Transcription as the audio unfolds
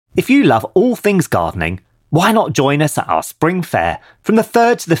If you love all things gardening, why not join us at our spring fair from the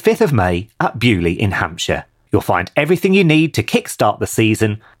 3rd to the 5th of May at Bewley in Hampshire? You'll find everything you need to kickstart the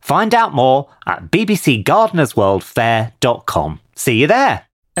season. Find out more at bbcgardenersworldfair.com. See you there.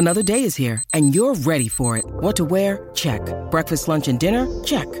 Another day is here, and you're ready for it. What to wear? Check. Breakfast, lunch, and dinner?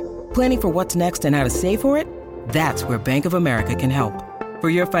 Check. Planning for what's next and how to save for it? That's where Bank of America can help. For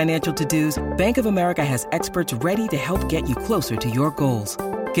your financial to-dos, Bank of America has experts ready to help get you closer to your goals.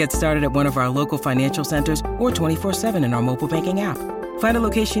 Get started at one of our local financial centers or 24/7 in our mobile banking app. Find a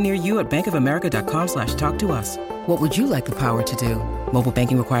location near you at bankofamerica.com/talktous. What would you like the power to do? Mobile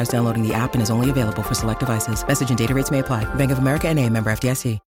banking requires downloading the app and is only available for select devices. Message and data rates may apply. Bank of America N.A., member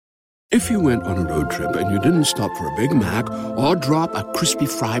FDIC. If you went on a road trip and you didn't stop for a Big Mac or drop a crispy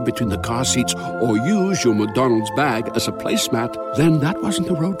fry between the car seats or use your McDonald's bag as a placemat, then that wasn't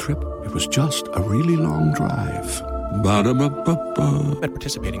a road trip. It was just a really long drive. Ba-da-ba-ba-ba. At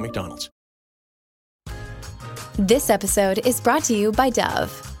participating McDonald's. This episode is brought to you by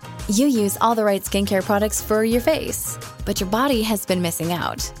Dove. You use all the right skincare products for your face, but your body has been missing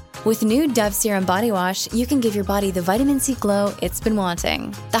out. With new Dove Serum Body Wash, you can give your body the vitamin C glow it's been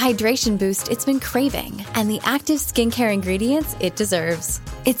wanting, the hydration boost it's been craving, and the active skincare ingredients it deserves.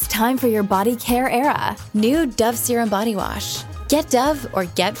 It's time for your body care era. New Dove Serum Body Wash. Get Dove or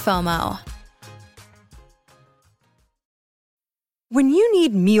get FOMO. When you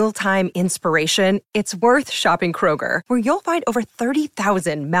need mealtime inspiration, it's worth shopping Kroger, where you'll find over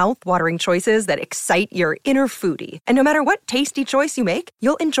 30,000 mouth-watering choices that excite your inner foodie. And no matter what tasty choice you make,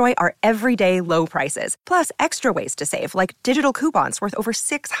 you'll enjoy our everyday low prices, plus extra ways to save, like digital coupons worth over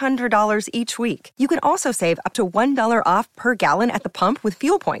 $600 each week. You can also save up to $1 off per gallon at the pump with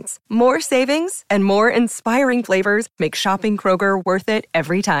fuel points. More savings and more inspiring flavors make shopping Kroger worth it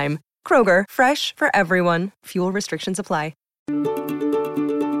every time. Kroger, fresh for everyone. Fuel restrictions apply.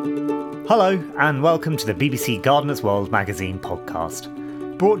 Hello and welcome to the BBC Gardener's World magazine podcast,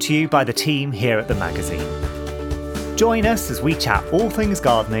 brought to you by the team here at the magazine. Join us as we chat all things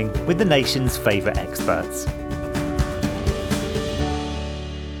gardening with the nation's favourite experts.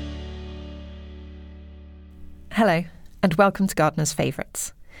 Hello and welcome to Gardener's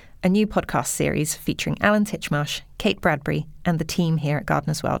Favourites, a new podcast series featuring Alan Titchmarsh, Kate Bradbury and the team here at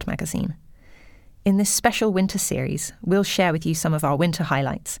Gardener's World magazine. In this special winter series, we'll share with you some of our winter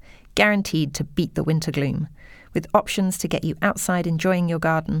highlights, guaranteed to beat the winter gloom, with options to get you outside enjoying your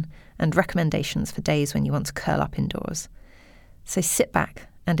garden and recommendations for days when you want to curl up indoors. So sit back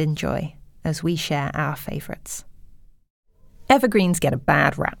and enjoy as we share our favourites. Evergreens get a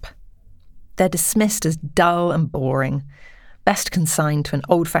bad rap. They're dismissed as dull and boring, best consigned to an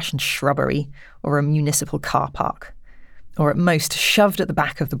old-fashioned shrubbery or a municipal car park, or at most shoved at the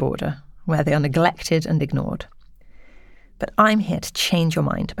back of the border, where they are neglected and ignored. But I'm here to change your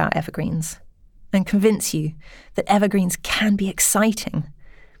mind about evergreens and convince you that evergreens can be exciting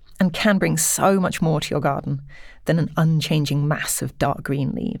and can bring so much more to your garden than an unchanging mass of dark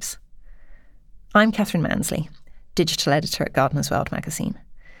green leaves. I'm Catherine Mansley, digital editor at Gardener's World magazine,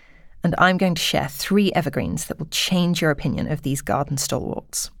 and I'm going to share 3 evergreens that will change your opinion of these garden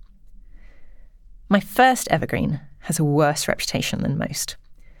stalwarts. My first evergreen has a worse reputation than most,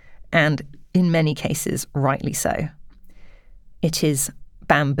 and in many cases, rightly so. It is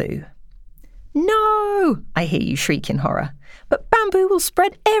bamboo. No, I hear you shriek in horror, but bamboo will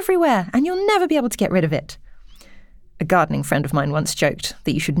spread everywhere and you'll never be able to get rid of it. A gardening friend of mine once joked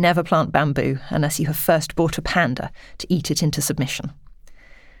that you should never plant bamboo unless you have first bought a panda to eat it into submission.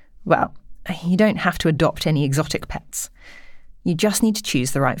 Well, you don't have to adopt any exotic pets. You just need to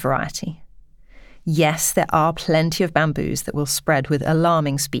choose the right variety. Yes, there are plenty of bamboos that will spread with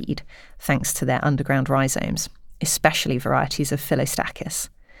alarming speed thanks to their underground rhizomes, especially varieties of Philostachys.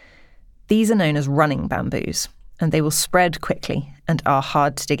 These are known as running bamboos, and they will spread quickly and are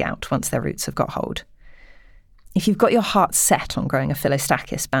hard to dig out once their roots have got hold. If you've got your heart set on growing a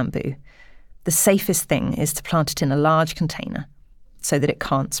Philostachys bamboo, the safest thing is to plant it in a large container so that it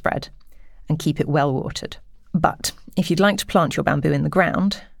can't spread, and keep it well watered. But if you'd like to plant your bamboo in the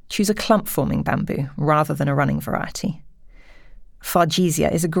ground, choose a clump-forming bamboo rather than a running variety. Fargesia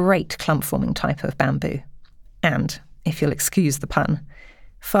is a great clump-forming type of bamboo. And, if you'll excuse the pun,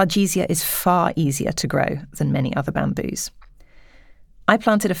 Fargesia is far easier to grow than many other bamboos. I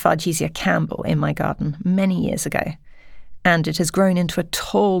planted a Fargesia Campbell in my garden many years ago, and it has grown into a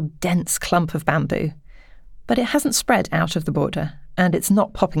tall, dense clump of bamboo. But it hasn't spread out of the border, and it's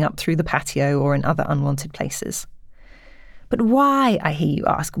not popping up through the patio or in other unwanted places. But why, I hear you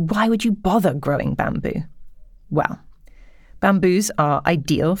ask, why would you bother growing bamboo? Well, bamboos are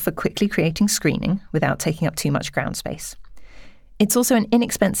ideal for quickly creating screening without taking up too much ground space. It's also an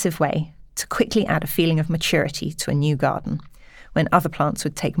inexpensive way to quickly add a feeling of maturity to a new garden, when other plants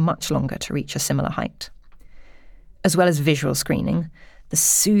would take much longer to reach a similar height. As well as visual screening, the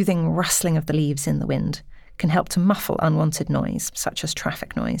soothing rustling of the leaves in the wind can help to muffle unwanted noise, such as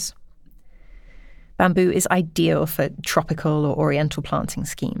traffic noise. Bamboo is ideal for tropical or oriental planting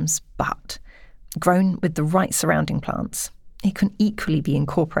schemes, but grown with the right surrounding plants, it can equally be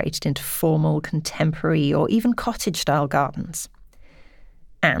incorporated into formal, contemporary, or even cottage-style gardens.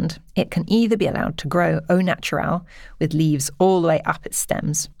 And it can either be allowed to grow au naturel with leaves all the way up its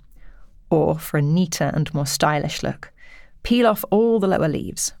stems, or for a neater and more stylish look, peel off all the lower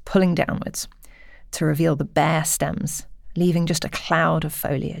leaves, pulling downwards, to reveal the bare stems, leaving just a cloud of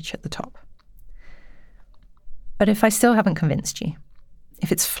foliage at the top. But if I still haven't convinced you,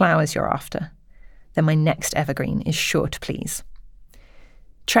 if it's flowers you're after, then my next evergreen is sure to please.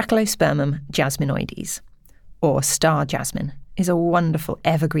 Trachelospermum jasminoides, or star jasmine, is a wonderful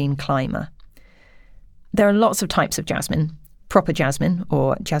evergreen climber. There are lots of types of jasmine. Proper jasmine,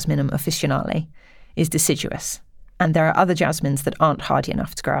 or Jasminum officinale, is deciduous, and there are other jasmines that aren't hardy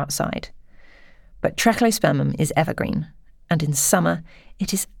enough to grow outside. But Trachelospermum is evergreen, and in summer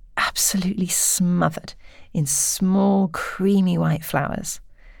it is absolutely smothered in small, creamy white flowers.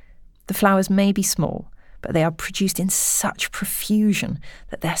 The flowers may be small, but they are produced in such profusion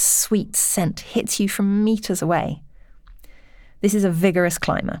that their sweet scent hits you from metres away. This is a vigorous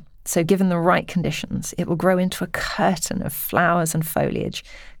climber, so given the right conditions, it will grow into a curtain of flowers and foliage,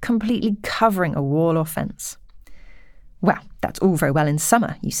 completely covering a wall or fence. Well, that's all very well in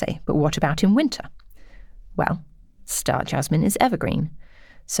summer, you say, but what about in winter? Well, star jasmine is evergreen,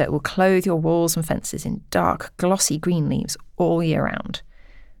 so it will clothe your walls and fences in dark, glossy green leaves all year round,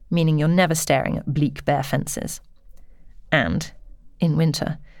 meaning you're never staring at bleak, bare fences. And, in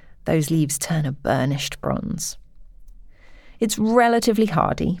winter, those leaves turn a burnished bronze. It's relatively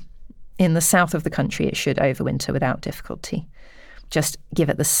hardy. In the south of the country, it should overwinter without difficulty. Just give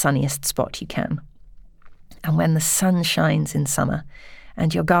it the sunniest spot you can. And when the sun shines in summer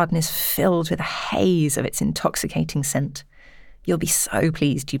and your garden is filled with a haze of its intoxicating scent, you'll be so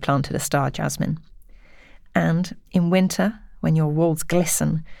pleased you planted a star jasmine. And in winter, when your walls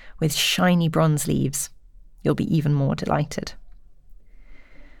glisten with shiny bronze leaves, you'll be even more delighted.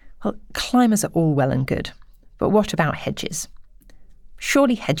 Well, climbers are all well and good, but what about hedges?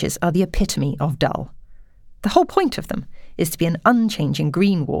 Surely hedges are the epitome of dull. The whole point of them is to be an unchanging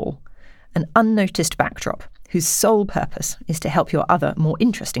green wall, an unnoticed backdrop whose sole purpose is to help your other, more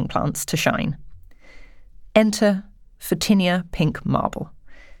interesting plants to shine. Enter Photinia pink marble.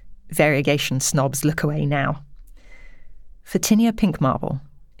 Variegation snobs look away now. Photinia pink marble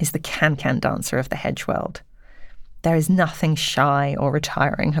is the can-can dancer of the hedge world. There is nothing shy or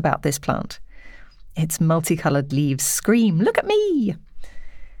retiring about this plant. Its multicoloured leaves scream, "Look at me!"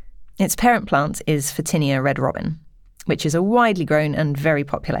 Its parent plant is Photinia red robin, which is a widely grown and very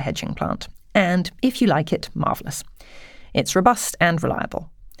popular hedging plant, and, if you like it, marvellous. It's robust and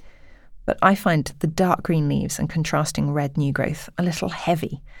reliable. But I find the dark green leaves and contrasting red new growth a little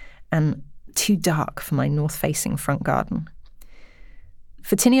heavy and too dark for my north-facing front garden.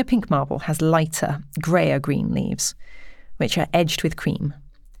 Photinia pink marble has lighter, greyer green leaves, which are edged with cream,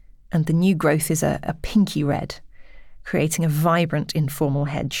 and the new growth is a pinky red, creating a vibrant informal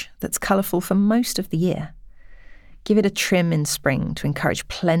hedge that's colourful for most of the year. Give it a trim in spring to encourage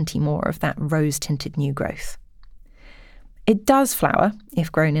plenty more of that rose-tinted new growth. It does flower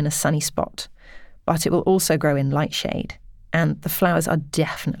if grown in a sunny spot, but it will also grow in light shade, and the flowers are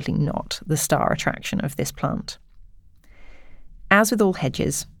definitely not the star attraction of this plant. As with all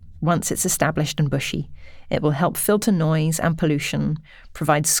hedges, once it's established and bushy, it will help filter noise and pollution,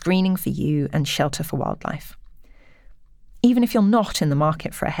 provide screening for you and shelter for wildlife. Even if you're not in the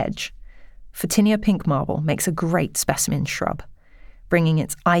market for a hedge, Photinia pink marble makes a great specimen shrub, bringing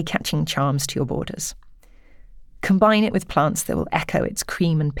its eye-catching charms to your borders. Combine it with plants that will echo its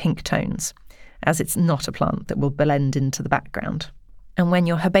cream and pink tones, as it's not a plant that will blend into the background. And when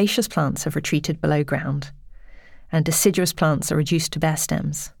your herbaceous plants have retreated below ground, and deciduous plants are reduced to bare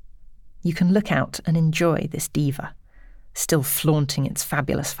stems, you can look out and enjoy this diva, still flaunting its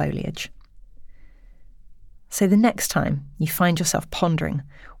fabulous foliage. So the next time you find yourself pondering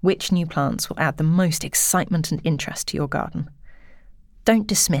which new plants will add the most excitement and interest to your garden, don't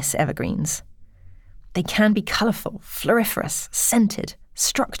dismiss evergreens. They can be colourful, floriferous, scented,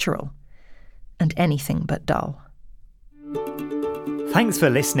 structural, and anything but dull. Thanks for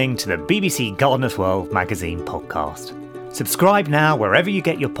listening to the BBC Gardener's World magazine podcast. Subscribe now wherever you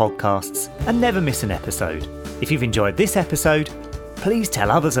get your podcasts and never miss an episode. If you've enjoyed this episode, please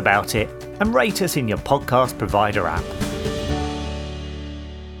tell others about it and rate us in your podcast provider app.